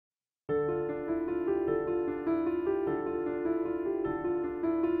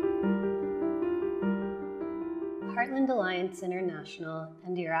Heartland Alliance International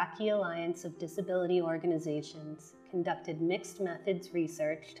and Iraqi Alliance of Disability Organizations conducted mixed methods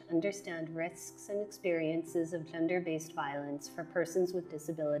research to understand risks and experiences of gender-based violence for persons with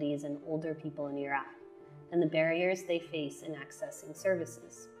disabilities and older people in Iraq, and the barriers they face in accessing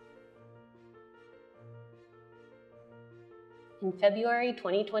services. In February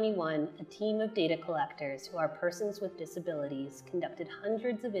 2021, a team of data collectors who are persons with disabilities conducted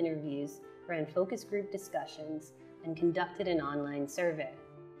hundreds of interviews, ran focus group discussions, and conducted an online survey.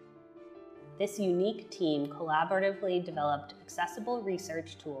 This unique team collaboratively developed accessible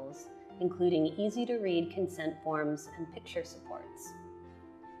research tools, including easy-to-read consent forms and picture supports.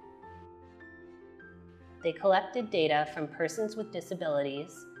 They collected data from persons with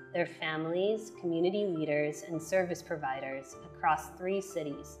disabilities, their families, community leaders, and service providers across 3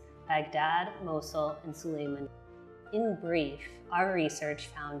 cities, Baghdad, Mosul, and Sulaymaniyah. In brief, our research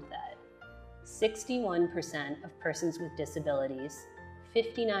found that 61% of persons with disabilities,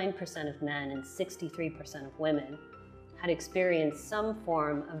 59% of men, and 63% of women had experienced some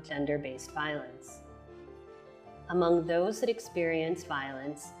form of gender-based violence. Among those that experienced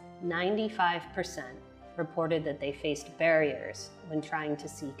violence, 95% reported that they faced barriers when trying to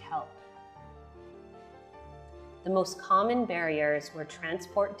seek help. The most common barriers were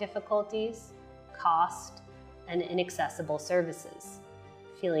transport difficulties, cost, and inaccessible services,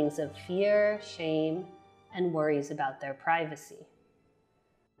 feelings of fear, shame, and worries about their privacy.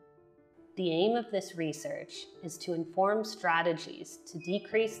 The aim of this research is to inform strategies to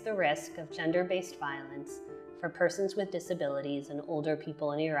decrease the risk of gender-based violence for persons with disabilities and older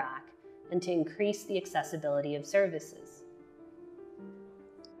people in Iraq, and to increase the accessibility of services.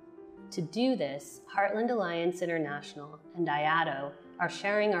 To do this, Heartland Alliance International and IADO are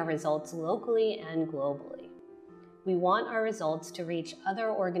sharing our results locally and globally. We want our results to reach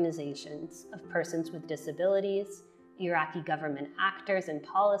other organizations of persons with disabilities, Iraqi government actors and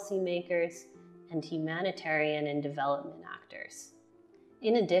policymakers, and humanitarian and development actors.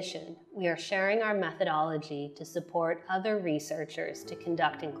 In addition, we are sharing our methodology to support other researchers to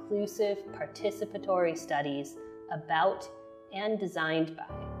conduct inclusive, participatory studies about and designed by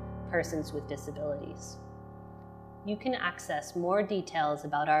persons with disabilities. You can access more details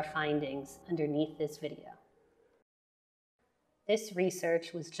about our findings underneath this video. This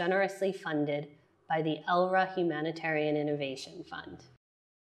research was generously funded by the ELRA Humanitarian Innovation Fund.